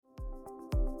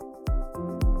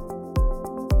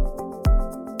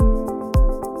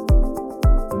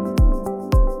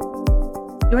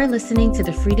You're listening to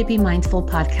the Free to Be Mindful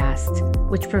podcast,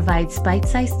 which provides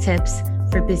bite-sized tips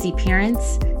for busy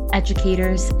parents,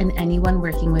 educators, and anyone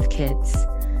working with kids.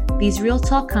 These real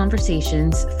talk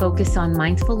conversations focus on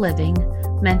mindful living,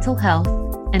 mental health,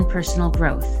 and personal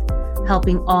growth,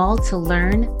 helping all to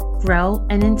learn, grow,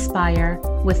 and inspire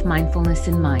with mindfulness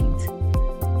in mind.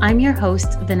 I'm your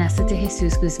host, Vanessa de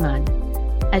Jesus Guzman,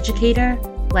 educator,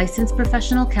 licensed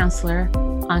professional counselor,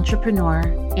 entrepreneur,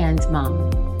 and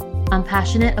mom. I'm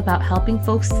passionate about helping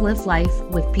folks live life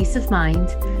with peace of mind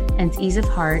and ease of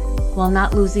heart while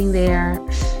not losing their,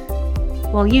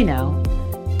 well, you know,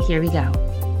 here we go.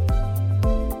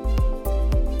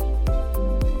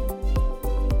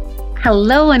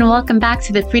 Hello and welcome back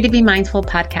to the Free to Be Mindful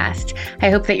podcast. I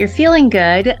hope that you're feeling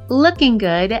good, looking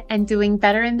good, and doing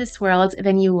better in this world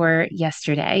than you were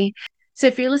yesterday. So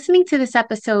if you're listening to this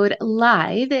episode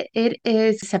live, it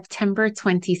is September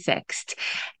 26th.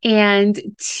 And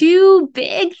two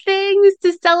big things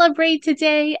to celebrate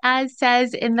today, as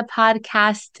says in the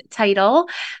podcast title.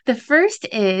 The first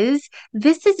is,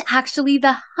 this is actually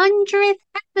the 100th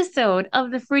episode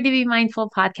of the Free to Be Mindful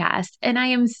podcast. And I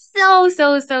am so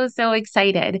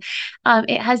excited.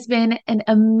 It has been an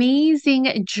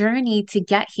amazing journey to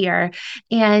get here.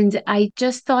 And I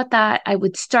just thought that I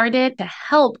would start it to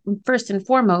help, first and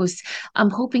foremost, I'm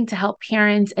hoping to help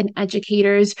parents and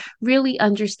educators really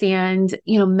understand,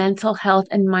 mental health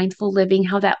and mindful living,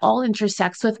 how that all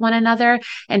intersects with one another,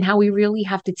 and how we really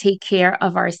have to take care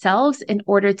of ourselves in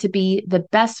order to be the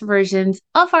best versions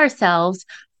of ourselves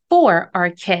for our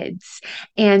kids.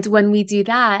 And when we do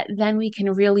that, then we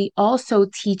can really also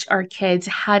teach our kids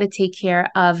how to take care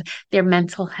of their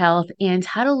mental health and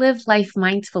how to live life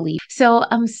mindfully. So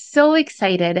I'm so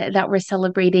excited that we're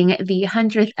celebrating the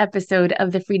 100th episode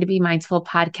of the Free to Be Mindful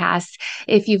podcast.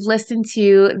 If you've listened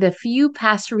to the few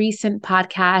past recent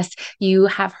podcasts, you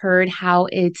have heard how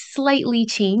it's slightly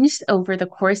changed over the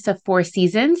course of 4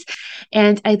 seasons.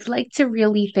 And I'd like to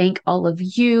really thank all of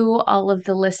you, all of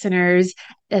the listeners,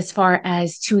 as far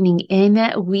as tuning in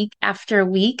week after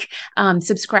week,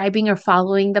 subscribing or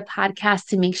following the podcast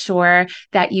to make sure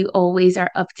that you always are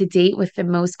up to date with the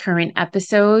most current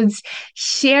episodes,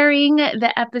 sharing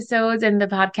the episodes and the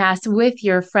podcast with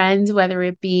your friends, whether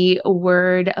it be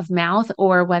word of mouth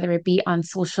or whether it be on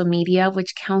social media,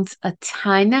 which counts a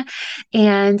ton,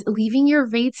 and leaving your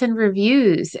rates and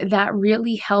reviews. That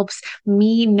really helps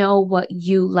me know what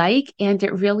you like, and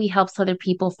it really helps other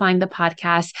people find the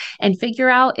podcast and figure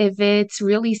out if it's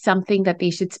really something that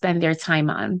they should spend their time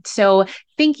on. So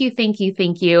thank you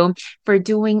for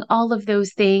doing all of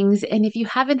those things. And if you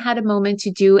haven't had a moment to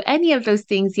do any of those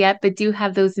things yet, but do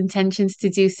have those intentions to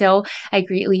do so, I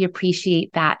greatly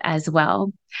appreciate that as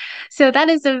well. So that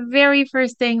is the very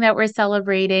first thing that we're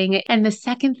celebrating. And the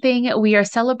second thing we are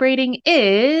celebrating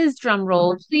is, drum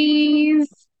roll,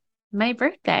 please, my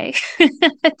birthday.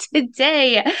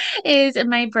 Today is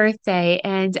my birthday,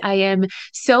 and I am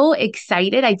so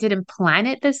excited. I didn't plan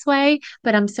it this way,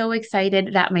 but I'm so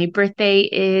excited that my birthday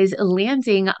is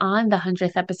landing on the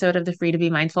 100th episode of the Free to Be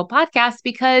Mindful podcast,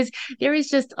 because there is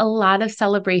just a lot of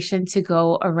celebration to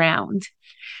go around.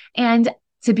 And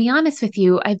to be honest with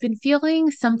you, I've been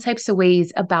feeling some types of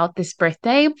ways about this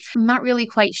birthday. I'm not really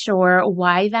quite sure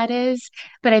why that is,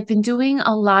 but I've been doing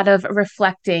a lot of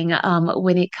reflecting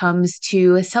when it comes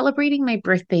to celebrating my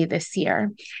birthday this year.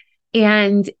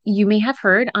 And you may have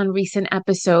heard on recent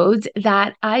episodes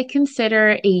that I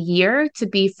consider a year to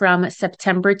be from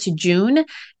September to June,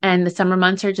 and the summer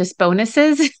months are just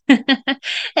bonuses.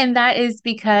 And that is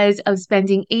because of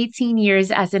spending 18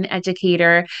 years as an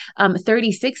educator,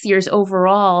 36 years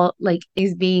overall,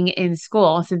 is being in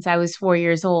school since I was 4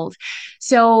 years old.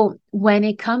 So when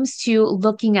it comes to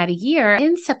looking at a year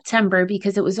in September,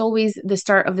 because it was always the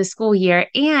start of the school year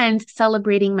and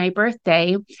celebrating my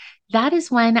birthday, that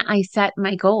is when I set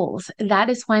my goals. That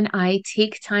is when I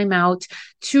take time out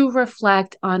to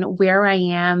reflect on where I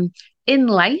am in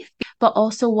life, but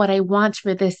also what I want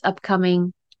for this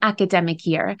upcoming academic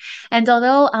year. And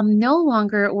although I'm no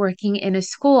longer working in a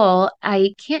school,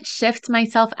 I can't shift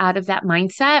myself out of that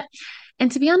mindset.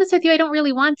 And to be honest with you, I don't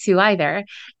really want to either.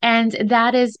 And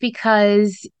that is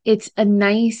because it's a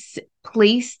nice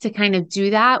place to kind of do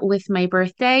that with my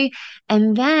birthday.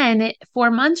 And then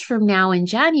 4 months from now in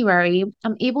January,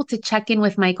 I'm able to check in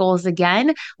with my goals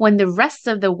again when the rest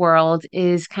of the world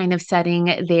is kind of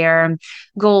setting their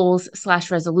goals /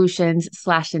 resolutions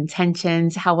 /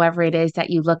 intentions, however it is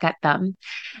that you look at them.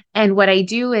 And what I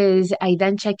do is I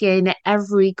then check in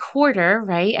every quarter,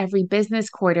 right? Every business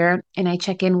quarter, and I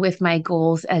check in with my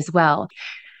goals as well.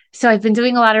 So I've been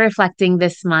doing a lot of reflecting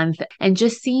this month and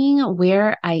just seeing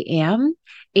where I am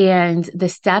and the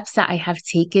steps that I have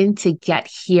taken to get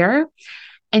here.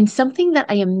 And something that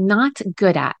I am not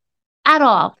good at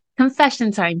all.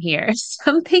 Confession time here.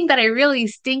 Something that I really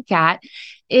stink at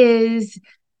is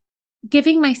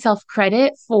giving myself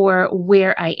credit for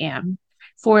where I am,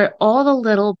 for all the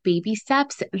little baby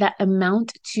steps that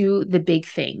amount to the big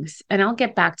things. And I'll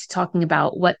get back to talking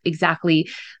about what exactly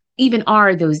even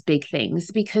are those big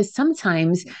things, because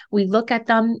sometimes we look at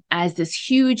them as this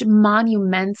huge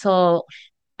monumental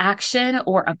action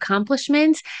or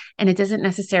accomplishment, and it doesn't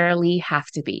necessarily have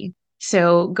to be.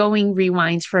 So, going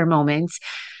rewind for a moment,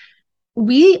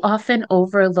 we often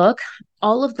overlook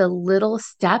all of the little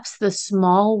steps, the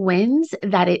small wins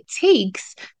that it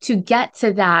takes to get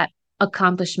to that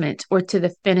accomplishment or to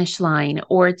the finish line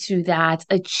or to that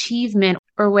achievement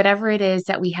or whatever it is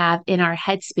that we have in our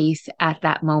headspace at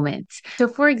that moment. So,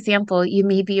 for example, you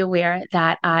may be aware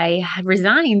that I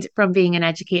resigned from being an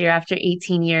educator after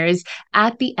 18 years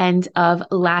at the end of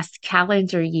last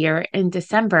calendar year in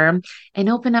December and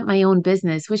opened up my own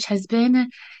business, which has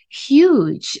been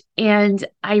huge. And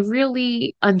I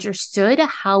really understood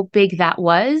how big that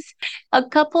was. A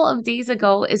couple of days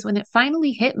ago is when it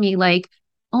finally hit me like,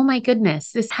 oh my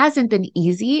goodness, this hasn't been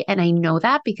easy. And I know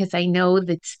that because I know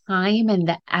the time and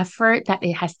the effort that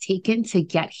it has taken to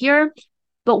get here.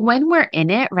 But when we're in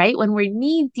it, right, when we're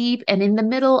knee deep and in the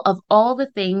middle of all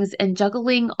the things and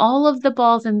juggling all of the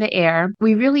balls in the air,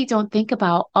 we really don't think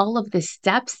about all of the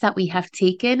steps that we have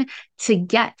taken to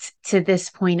get to this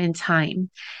point in time.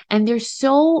 And there's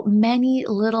so many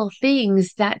little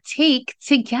things that take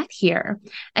to get here.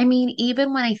 I mean,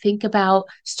 even when I think about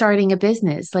starting a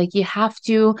business, like you have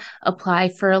to apply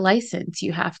for a license,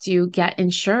 you have to get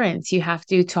insurance, you have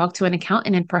to talk to an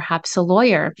accountant and perhaps a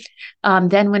lawyer.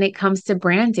 Then when it comes to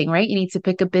branding, right, you need to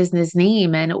pick a business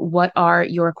name and what are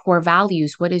your core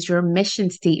values? What is your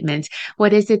mission statement?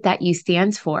 What is it that you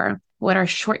stand for? What are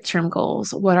short-term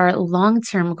goals? What are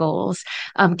long-term goals?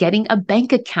 Getting a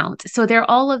bank account. So they're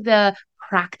all of the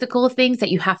practical things that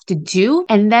you have to do,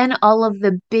 and then all of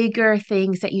the bigger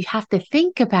things that you have to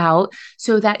think about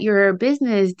so that your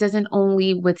business doesn't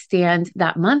only withstand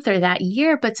that month or that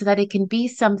year, but so that it can be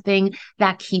something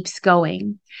that keeps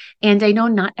going. And I know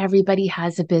not everybody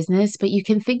has a business, but you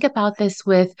can think about this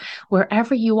with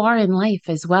wherever you are in life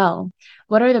as well.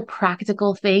 What are the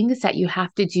practical things that you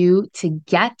have to do to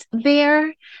get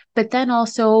there? But then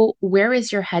also, where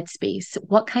is your headspace?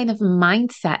 What kind of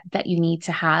mindset that you need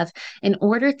to have in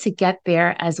order to get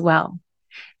there as well?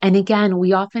 And again,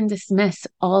 we often dismiss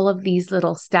all of these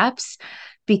little steps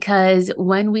because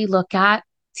when we look at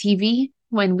TV,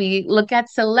 when we look at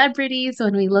celebrities,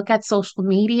 when we look at social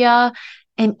media,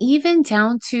 and even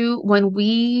down to when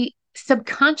we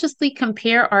subconsciously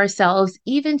compare ourselves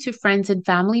even to friends and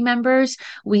family members,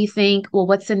 we think, well,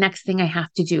 what's the next thing I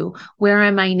have to do? Where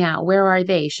am I now? Where are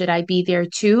they? Should I be there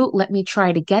too? Let me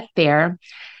try to get there.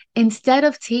 Instead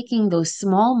of taking those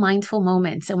small mindful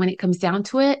moments, and when it comes down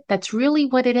to it, that's really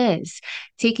what it is,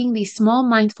 taking these small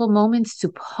mindful moments to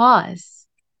pause,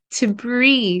 to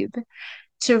breathe,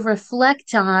 to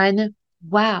reflect on,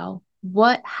 wow,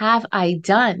 what have I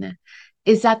done?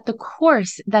 Is that the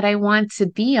course that I want to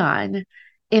be on?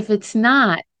 If it's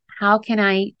not, how can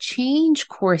I change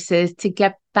courses to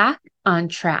get back on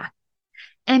track?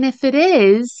 And if it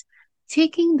is,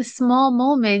 taking the small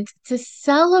moment to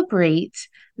celebrate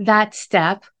that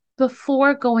step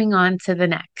before going on to the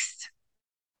next.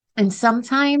 And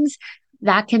sometimes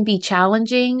that can be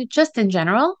challenging just in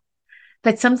general.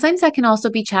 But sometimes that can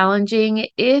also be challenging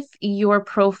if your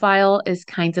profile is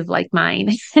kind of like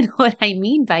mine. And what I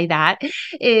mean by that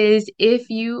is if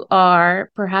you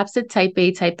are perhaps a type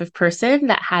A type of person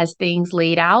that has things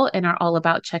laid out and are all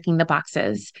about checking the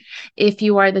boxes. If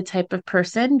you are the type of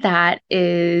person that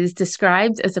is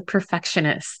described as a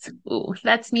perfectionist. Ooh,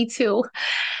 that's me too.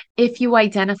 If you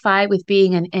identify with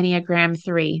being an Enneagram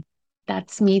 3,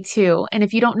 that's me too. And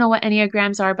if you don't know what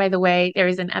Enneagrams are, by the way, there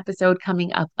is an episode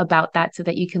coming up about that so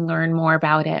that you can learn more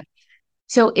about it.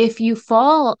 So if you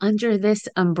fall under this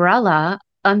umbrella,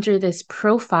 under this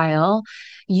profile,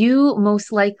 you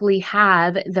most likely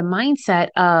have the mindset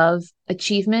of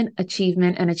achievement,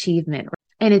 achievement, and achievement.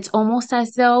 And it's almost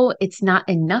as though it's not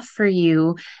enough for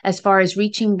you as far as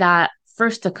reaching that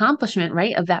first accomplishment,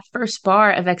 right? Of that first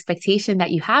bar of expectation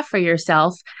that you have for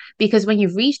yourself. Because when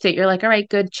you've reached it, you're like, all right,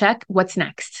 good, check. What's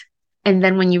next? And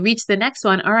then when you reach the next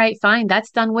one, all right, fine, that's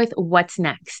done with. What's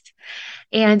next?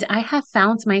 And I have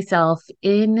found myself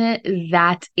in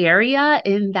that area,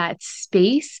 in that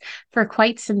space for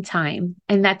quite some time.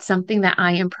 And that's something that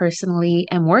I am personally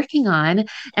am working on.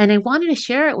 And I wanted to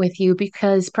share it with you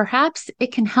because perhaps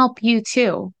it can help you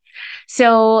too.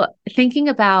 So, thinking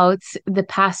about the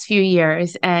past few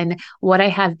years and what I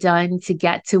have done to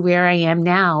get to where I am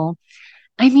now,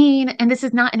 I mean, and this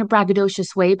is not in a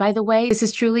braggadocious way, by the way. This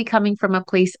is truly coming from a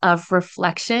place of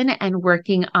reflection and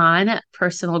working on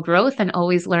personal growth and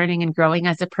always learning and growing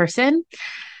as a person.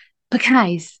 But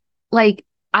guys, like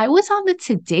I was on the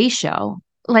Today Show,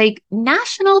 like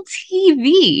national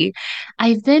TV.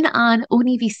 I've been on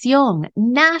Univision,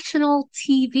 national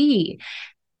TV.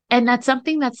 And that's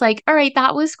something that's like, all right,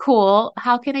 that was cool.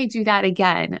 How can I do that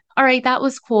again? All right, that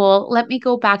was cool. Let me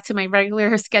go back to my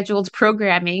regular scheduled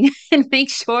programming and make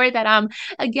sure that I'm,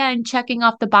 again, checking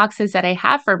off the boxes that I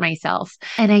have for myself.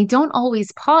 And I don't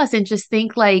always pause and just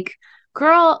think, like,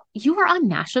 girl, you were on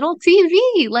national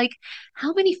TV. Like,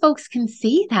 how many folks can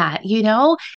say that, you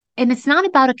know? And it's not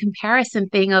about a comparison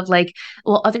thing of like,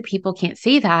 well, other people can't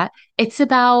say that. It's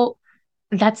about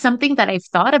that's something that I've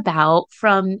thought about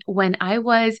from when I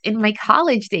was in my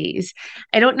college days.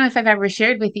 I don't know if I've ever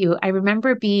shared with you. I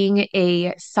remember being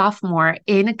a sophomore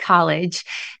in college,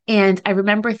 and I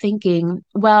remember thinking,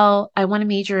 well, I want to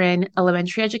major in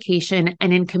elementary education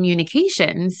and in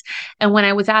communications. And when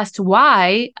I was asked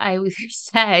why, I was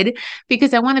said,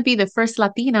 because I want to be the first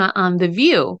Latina on The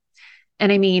View.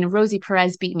 And I mean, Rosie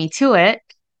Perez beat me to it.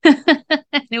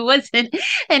 It wasn't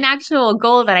an actual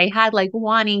goal that I had, like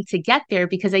wanting to get there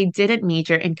because I didn't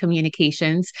major in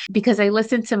communications, because I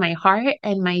listened to my heart.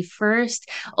 And my first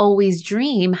always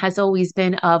dream has always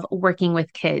been of working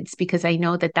with kids because I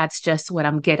know that that's just what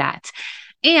I'm good at.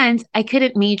 And I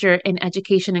couldn't major in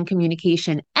education and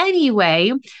communication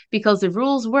anyway, because the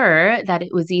rules were that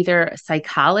it was either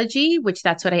psychology, which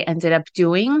that's what I ended up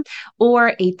doing,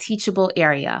 or a teachable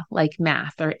area like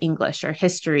math or English or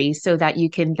history, so that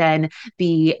you can then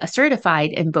be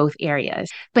certified in both areas.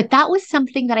 But that was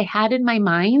something that I had in my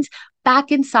mind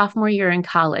back in sophomore year in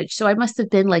college. So I must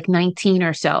have been like 19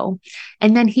 or so.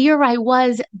 And then here I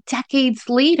was decades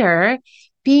later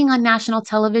being on national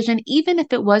television, even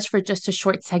if it was for just a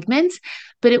short segment,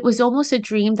 but it was almost a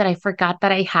dream that I forgot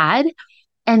that I had.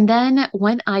 And then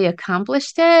when I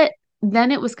accomplished it,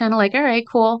 then it was kind of like, all right,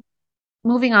 cool,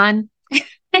 moving on.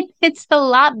 It's a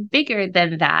lot bigger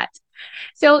than that.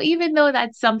 So even though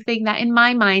that's something that in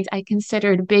my mind I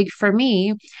considered big for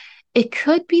me, it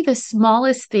could be the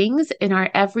smallest things in our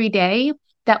everyday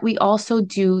that we also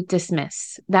do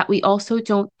dismiss, that we also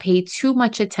don't pay too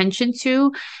much attention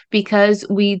to because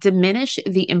we diminish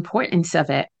the importance of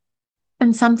it.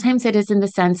 And sometimes it is in the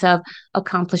sense of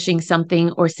accomplishing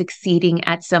something or succeeding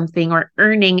at something or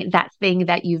earning that thing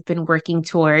that you've been working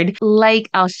toward. Like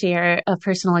I'll share a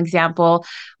personal example,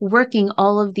 working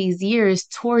all of these years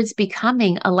towards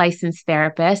becoming a licensed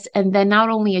therapist, and then not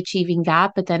only achieving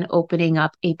that, but then opening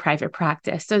up a private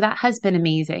practice. So that has been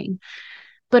amazing.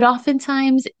 But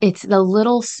oftentimes it's the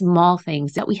little small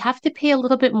things that we have to pay a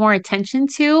little bit more attention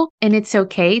to. And it's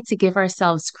okay to give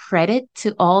ourselves credit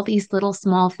to all these little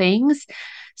small things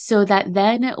so that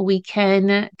then we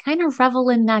can kind of revel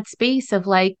in that space of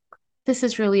like, this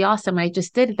is really awesome. I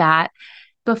just did that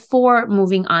before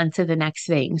moving on to the next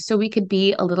thing. So we could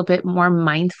be a little bit more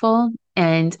mindful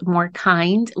and more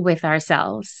kind with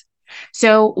ourselves.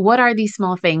 So, what are these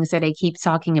small things that I keep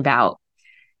talking about?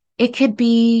 It could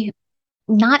be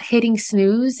not hitting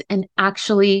snooze and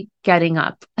actually getting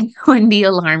up when the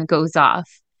alarm goes off.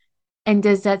 And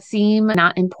does that seem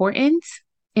not important?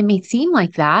 It may seem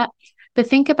like that, but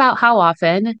think about how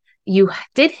often you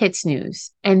did hit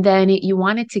snooze and then you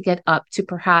wanted to get up to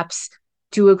perhaps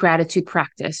do a gratitude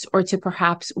practice or to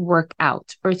perhaps work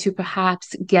out or to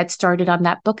perhaps get started on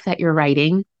that book that you're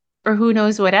writing or who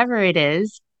knows, whatever it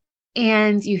is,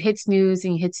 and you hit snooze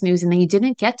and you hit snooze and then you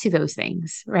didn't get to those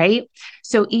things, right?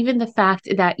 So even the fact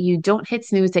that you don't hit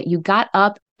snooze, that you got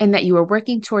up and that you were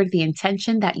working toward the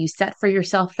intention that you set for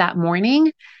yourself that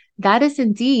morning, that is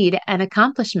indeed an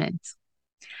accomplishment.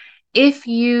 If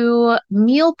you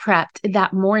meal prepped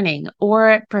that morning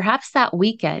or perhaps that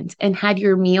weekend and had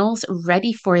your meals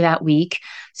ready for that week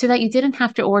so that you didn't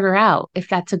have to order out if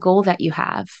that's a goal that you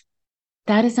have,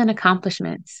 that is an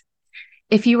accomplishment.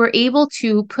 If you were able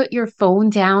to put your phone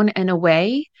down and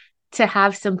away to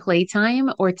have some playtime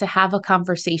or to have a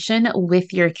conversation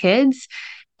with your kids,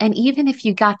 and even if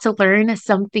you got to learn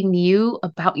something new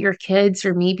about your kids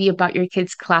or maybe about your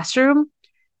kids' classroom,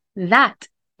 that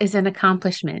is an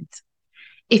accomplishment.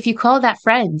 If you call that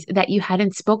friend that you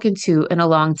hadn't spoken to in a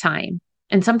long time,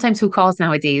 and sometimes who calls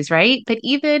nowadays, right? But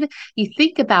even you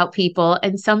think about people,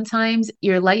 and sometimes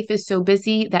your life is so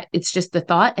busy that it's just the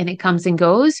thought and it comes and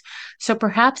goes. So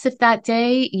perhaps if that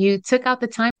day you took out the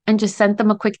time and just sent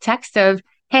them a quick text of,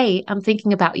 hey, I'm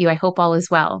thinking about you. I hope all is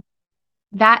well.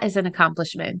 That is an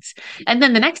accomplishment. And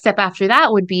then the next step after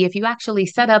that would be if you actually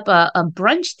set up a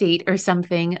brunch date or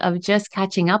something of just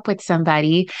catching up with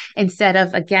somebody instead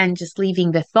of, again, just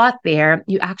leaving the thought there,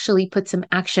 you actually put some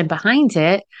action behind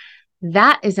it.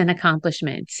 That is an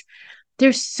accomplishment.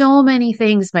 There's so many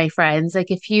things, my friends. Like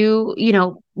if you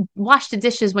wash the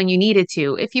dishes when you needed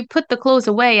to, if you put the clothes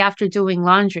away after doing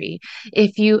laundry,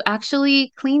 if you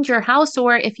actually cleaned your house,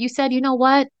 or if you said, you know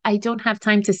what, I don't have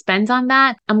time to spend on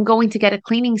that, I'm going to get a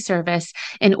cleaning service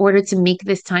in order to make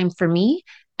this time for me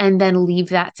and then leave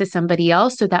that to somebody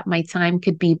else so that my time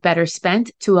could be better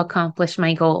spent to accomplish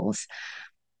my goals.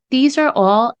 These are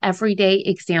all everyday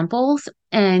examples,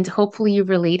 and hopefully you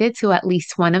related to at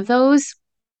least one of those.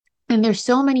 And there's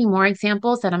so many more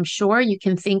examples that I'm sure you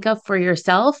can think of for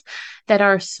yourself that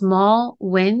are small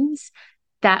wins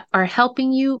that are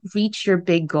helping you reach your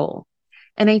big goal.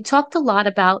 And I talked a lot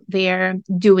about their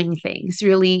doing things,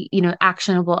 really,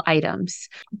 actionable items.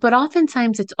 But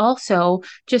oftentimes it's also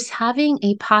just having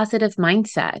a positive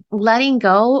mindset, letting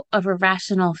go of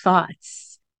irrational thoughts,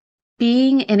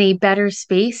 being in a better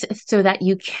space so that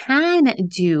you can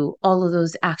do all of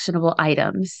those actionable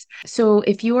items. So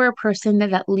if you are a person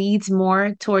that leads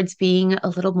more towards being a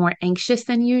little more anxious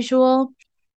than usual,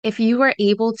 if you are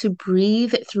able to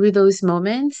breathe through those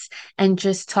moments and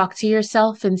just talk to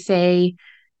yourself and say,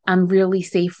 I'm really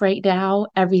safe right now,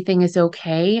 everything is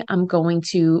okay, I'm going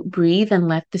to breathe and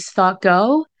let this thought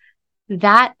go,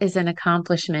 that is an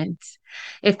accomplishment.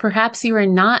 If perhaps you are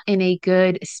not in a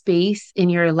good space in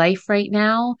your life right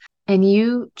now, and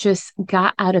you just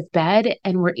got out of bed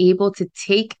and were able to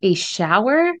take a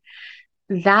shower,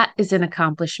 that is an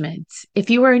accomplishment. If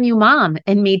you were a new mom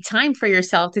and made time for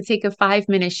yourself to take a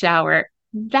 5-minute shower,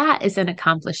 that is an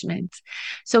accomplishment.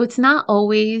 So it's not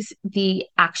always the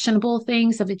actionable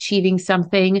things of achieving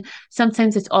something.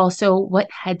 Sometimes it's also what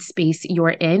headspace you're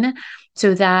in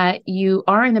so that you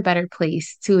are in a better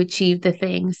place to achieve the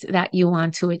things that you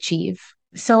want to achieve.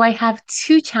 So I have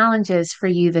 2 challenges for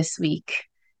you this week.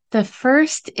 The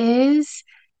first is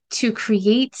to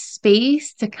create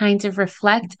space to kind of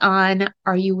reflect on,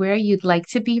 are you where you'd like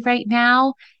to be right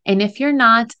now? And if you're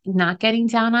not getting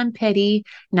down on pity,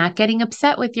 not getting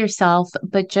upset with yourself,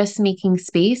 but just making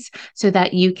space so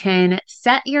that you can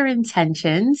set your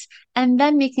intentions and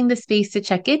then making the space to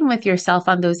check in with yourself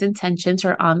on those intentions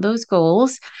or on those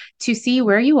goals to see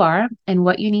where you are and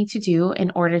what you need to do in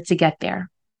order to get there.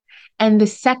 And the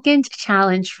second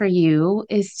challenge for you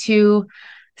is to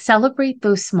celebrate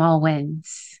those small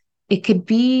wins. It could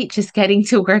be just getting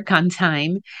to work on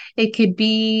time. It could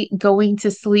be going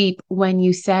to sleep when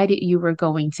you said you were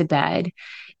going to bed.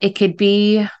 It could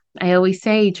be, I always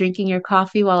say, drinking your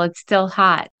coffee while it's still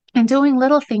hot and doing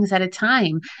little things at a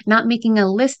time, not making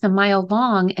a list a mile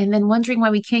long and then wondering why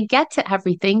we can't get to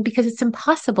everything because it's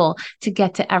impossible to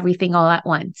get to everything all at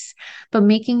once. But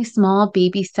making small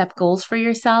baby step goals for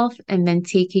yourself and then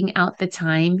taking out the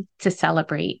time to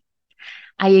celebrate.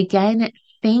 I again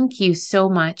thank you so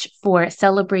much for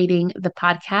celebrating the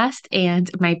podcast and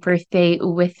my birthday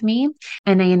with me.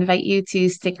 And I invite you to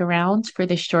stick around for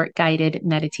the short guided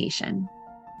meditation.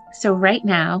 So right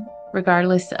now,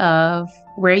 regardless of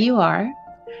where you are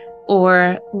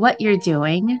or what you're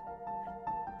doing,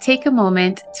 take a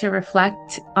moment to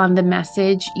reflect on the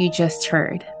message you just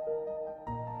heard.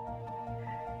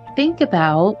 Think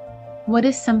about what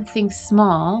is something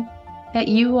small that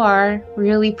you are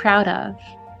really proud of.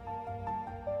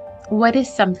 What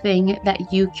is something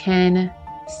that you can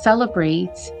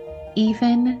celebrate,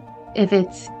 even if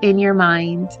it's in your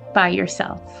mind by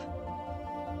yourself?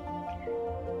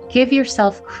 Give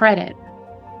yourself credit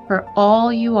for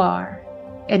all you are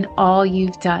and all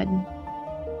you've done.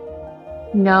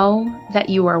 Know that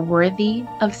you are worthy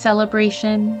of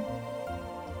celebration.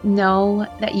 Know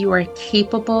that you are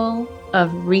capable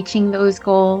of reaching those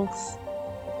goals.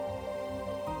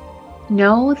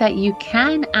 Know that you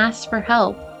can ask for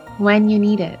help when you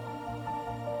need it.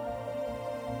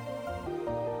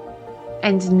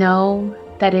 And know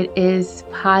that it is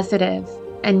positive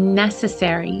and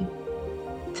necessary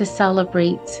to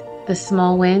celebrate the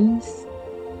small wins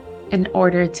in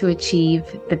order to achieve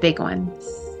the big ones.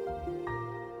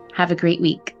 Have a great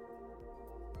week.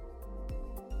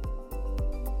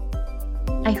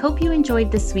 I hope you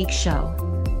enjoyed this week's show.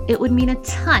 It would mean a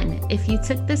ton if you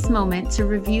took this moment to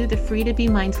review the Free to Be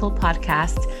Mindful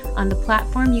podcast on the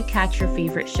platform you catch your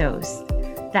favorite shows.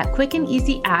 That quick and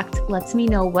easy act lets me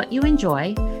know what you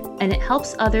enjoy, and it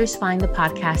helps others find the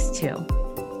podcast too.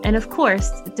 And of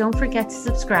course, don't forget to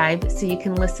subscribe so you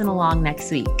can listen along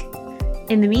next week.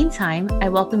 In the meantime, I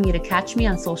welcome you to catch me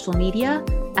on social media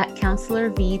at Counselor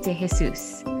V. De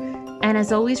Jesus. And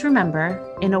as always,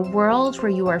 remember, in a world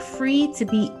where you are free to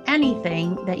be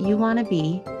anything that you want to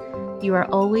be, you are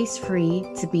always free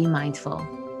to be mindful.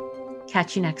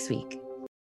 Catch you next week.